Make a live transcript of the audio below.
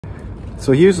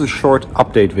So here's a short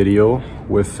update video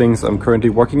with things I'm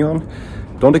currently working on.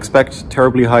 Don't expect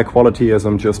terribly high quality as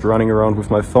I'm just running around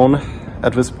with my phone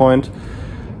at this point,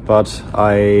 but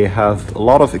I have a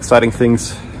lot of exciting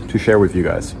things to share with you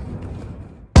guys.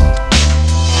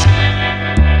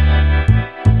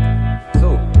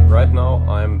 So right now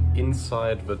I'm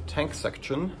inside the tank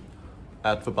section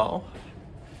at the bow.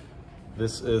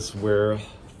 This is where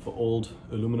the old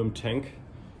aluminum tank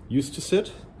used to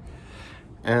sit,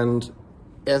 and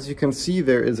as you can see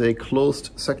there is a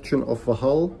closed section of the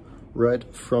hull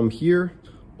right from here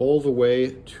all the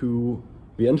way to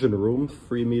the engine room,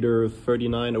 3.39 meters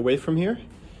away from here,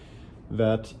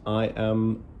 that I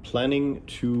am planning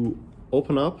to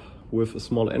open up with a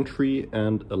small entry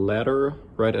and a ladder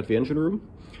right at the engine room,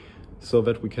 so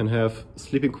that we can have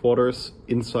sleeping quarters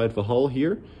inside the hull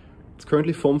here. It's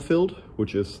currently foam filled,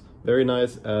 which is very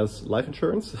nice as life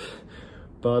insurance,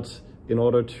 but in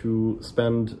order to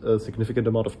spend a significant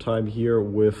amount of time here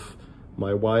with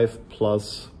my wife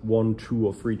plus 1, 2,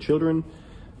 or 3 children,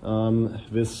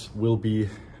 this will be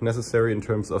necessary in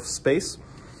terms of space.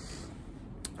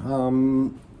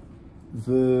 The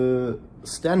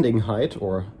standing height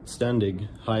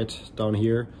down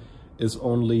here is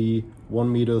only 1.35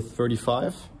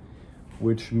 meters,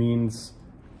 which means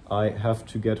I have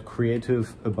to get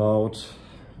creative about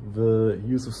the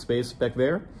use of space back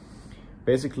there.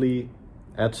 Basically,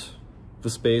 at the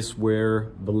space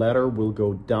where the ladder will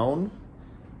go down,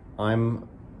 I'm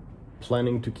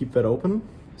planning to keep that open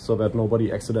so that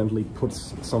nobody accidentally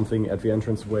puts something at the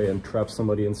entranceway and traps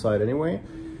somebody inside anyway.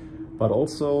 But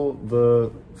also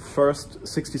the first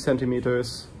 60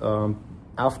 centimeters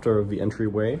after the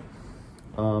entryway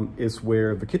is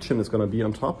where the kitchen is going to be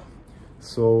on top.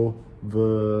 So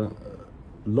the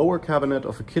lower cabinet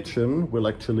of the kitchen will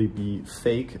actually be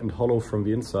fake and hollow from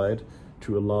the inside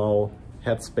to allow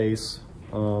head space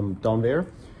down there.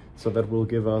 So that will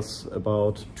give us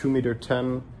about 2.10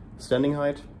 meters standing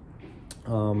height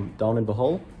down in the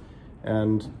hull.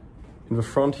 And in the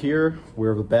front here,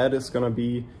 where the bed is going to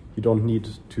be, you don't need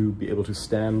to be able to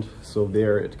stand. So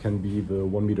there it can be the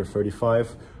 1.35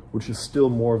 meters, which is still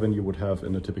more than you would have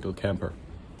in a typical camper.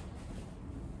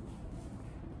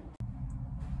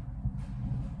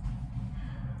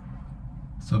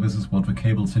 So this is what the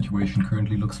cable situation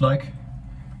currently looks like.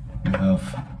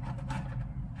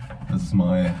 This is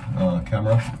my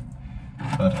camera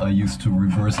that I used to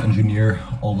reverse engineer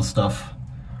all the stuff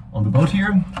on the boat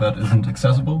here that isn't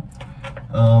accessible.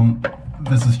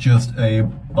 This is just a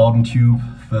Bowden tube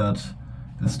that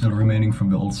is still remaining from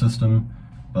the old system,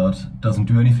 but doesn't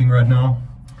do anything right now.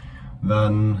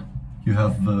 Then you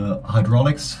have the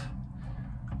hydraulics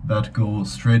that go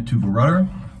straight to the rudder,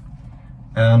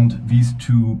 and these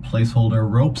 2 placeholder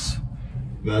ropes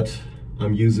that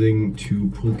I'm using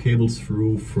to pull cables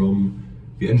through from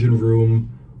the engine room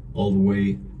all the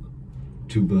way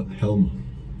to the helm.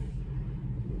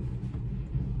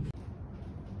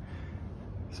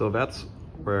 So that's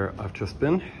where I've just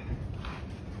been.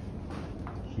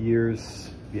 Here's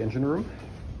the engine room,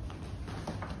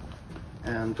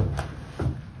 and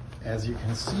as you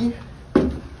can see,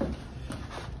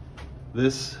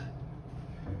 this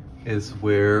is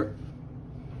where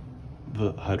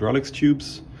the hydraulics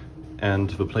tubes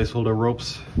and the placeholder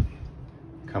ropes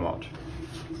come out.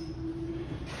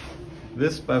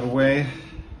 This, by the way,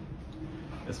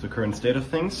 is the current state of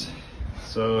things.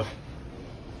 So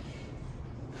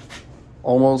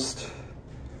almost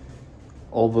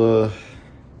all the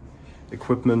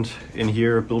equipment in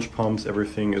here, bilge pumps,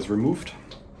 everything is removed.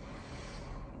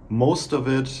 Most of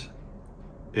it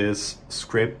is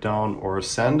scraped down or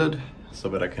sanded so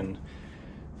that I can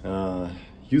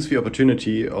use the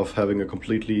opportunity of having a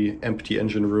completely empty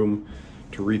engine room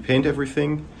to repaint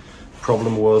everything.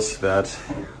 Problem was that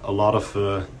a lot of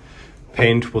the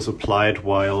paint was applied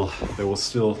while there was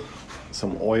still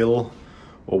some oil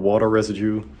or water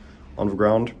residue on the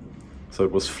ground, so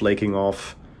it was flaking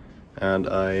off, and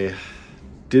I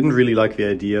didn't really like the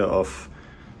idea of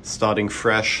starting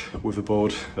fresh with a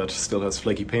boat that still has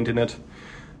flaky paint in it.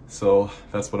 So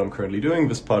that's what I'm currently doing.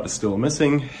 This part is still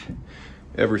missing.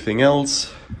 Everything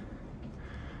else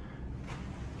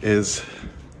is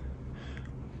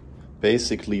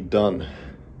basically done.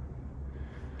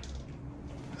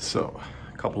 So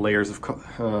a couple layers of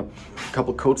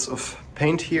couple coats of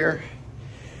paint here,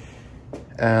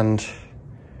 and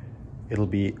it'll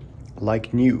be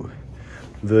like new.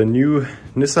 The new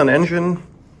Nissan engine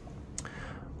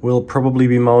will probably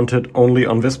be mounted only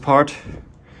on this part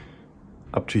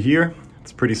up to here.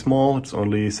 It's pretty small. It's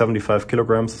only 75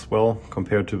 kilograms as well,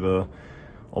 compared to the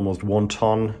almost 1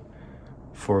 ton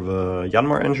for the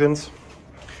Yanmar engines,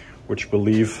 which will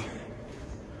leave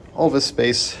all this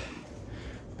space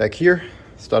back here,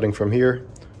 starting from here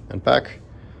and back,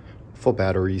 for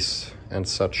batteries and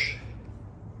such.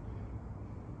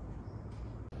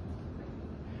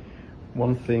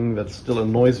 One thing that still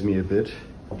annoys me a bit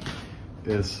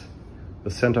is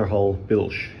the center hull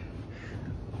bilge,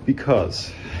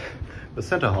 because the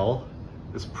center hull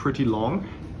is pretty long,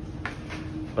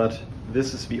 but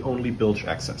this is the only bilge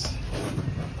access.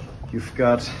 You've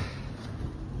got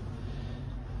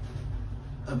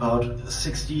about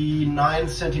 69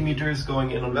 centimeters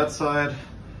going in on that side,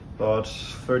 about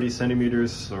 30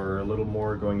 centimeters or a little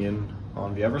more going in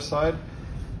on the other side.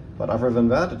 But other than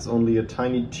that, it's only a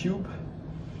tiny tube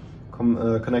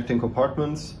connecting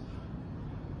compartments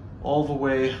all the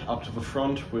way up to the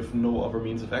front with no other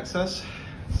means of access.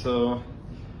 So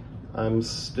I'm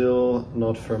still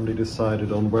not firmly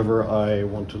decided on whether I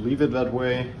want to leave it that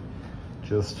way,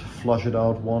 just flush it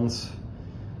out once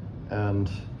and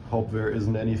hope there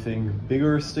isn't anything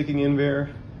bigger sticking in there,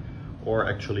 or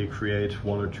actually create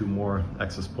one or two more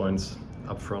access points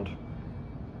up front.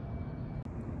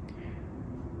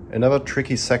 Another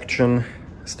tricky section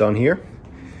is down here.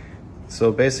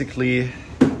 So basically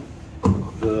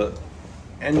the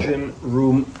engine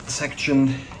room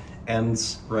section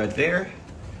ends right there.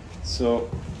 So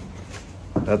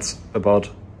that's about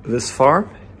this far,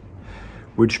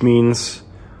 which means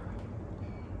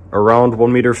around 1.50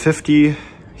 meters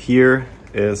here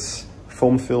is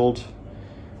foam filled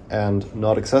and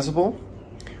not accessible,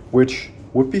 which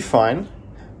would be fine.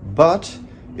 But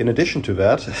in addition to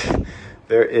that,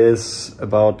 there is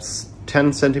about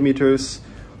 10 centimeters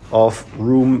of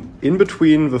room in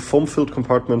between the foam filled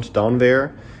compartment down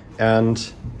there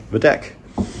and the deck,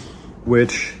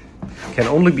 which can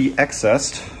only be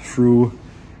accessed through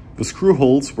the screw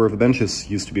holes where the benches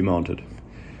used to be mounted,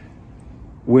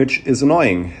 which is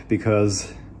annoying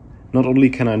because not only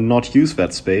can I not use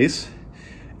that space,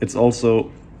 it's also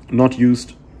not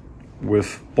used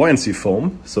with buoyancy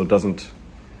foam, so it doesn't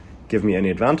give me any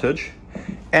advantage,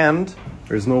 and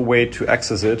there's no way to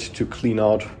access it to clean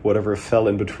out whatever fell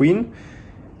in between,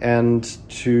 and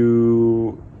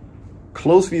to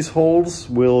close these holes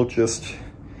will just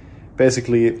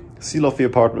basically seal off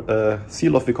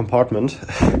the compartment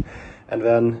and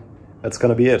then that's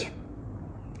gonna be it.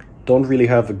 Don't really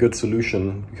have a good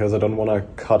solution because I don't want to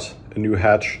cut a new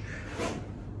hatch.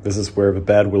 This is where the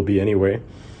bed will be anyway,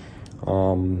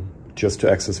 just to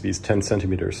access these 10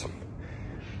 centimeters.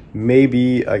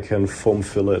 Maybe I can foam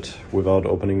fill it without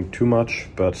opening too much,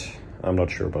 but I'm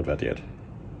not sure about that yet.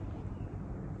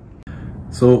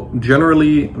 So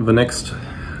generally the next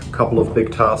couple of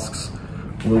big tasks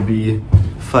will be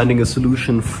finding a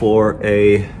solution for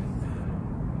a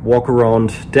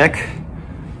walk-around deck,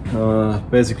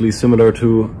 basically similar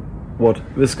to what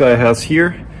this guy has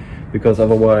here, because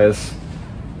otherwise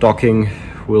docking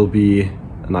will be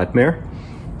a nightmare.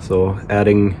 So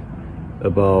adding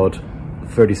about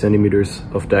 30 centimeters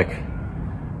of deck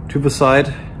to the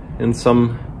side in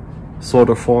some sort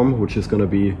of form, which is going to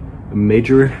be a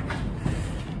major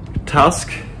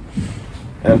task.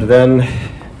 And then,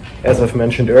 as I've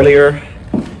mentioned earlier,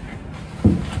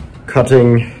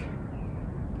 cutting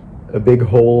a big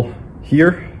hole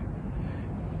here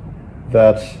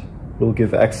that will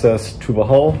give access to the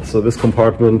hull. So this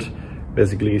compartment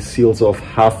basically seals off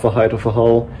half the height of the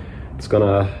hull.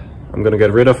 I'm gonna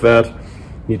get rid of that.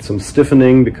 Need some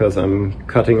stiffening because I'm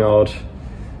cutting out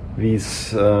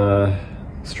these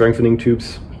strengthening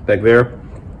tubes back there,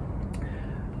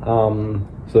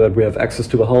 so that we have access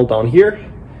to the hull down here.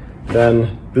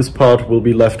 Then this part will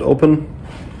be left open,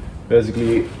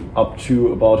 basically up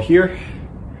to about here,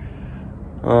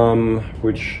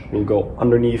 which will go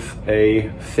underneath a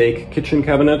fake kitchen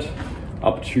cabinet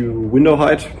up to window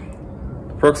height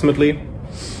approximately.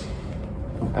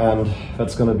 And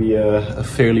that's going to be a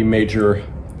fairly major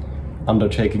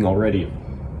undertaking already.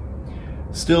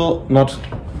 Still not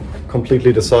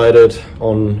completely decided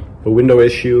on the window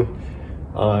issue.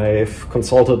 I've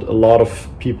consulted a lot of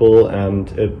people and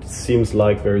it seems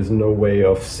like there is no way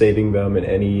of saving them in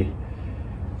any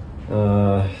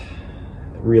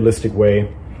realistic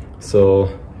way.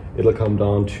 So it'll come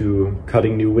down to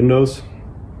cutting new windows.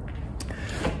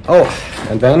 Oh,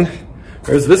 and then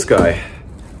there's this guy.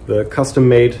 The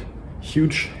custom-made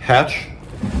huge hatch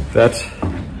that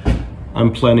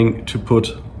I'm planning to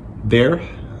put there.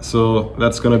 So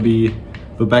that's gonna be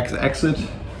the back exit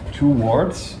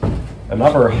towards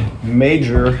another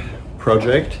major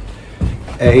project,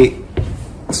 a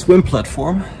swim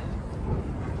platform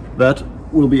that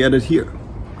will be added here,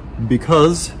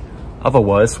 because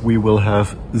otherwise we will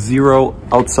have zero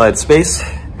outside space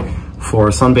for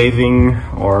sunbathing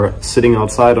or sitting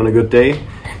outside on a good day.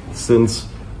 since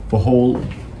the whole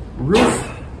roof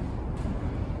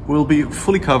will be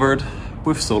fully covered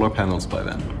with solar panels by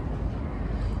then.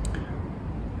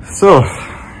 So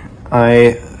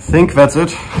I think that's it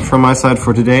from my side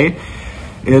for today.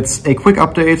 It's a quick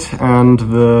update and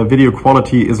the video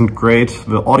quality isn't great.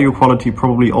 The audio quality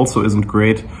probably also isn't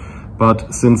great,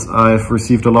 but since I've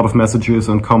received a lot of messages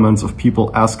and comments of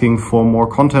people asking for more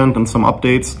content and some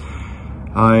updates,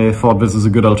 I thought this is a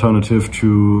good alternative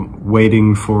to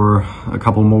waiting for a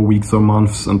couple more weeks or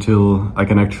months until I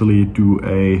can actually do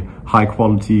a high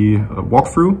quality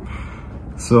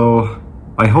walkthrough. So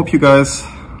I hope you guys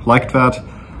liked that.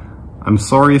 I'm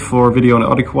sorry for video and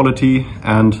audio quality,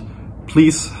 and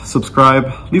please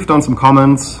subscribe, leave down some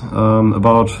comments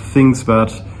about things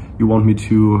that you want me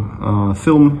to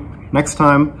film next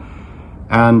time,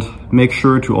 and make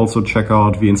sure to also check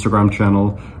out the Instagram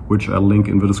channel, which I'll link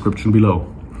in the description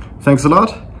below. Thanks a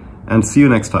lot, and see you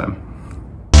next time.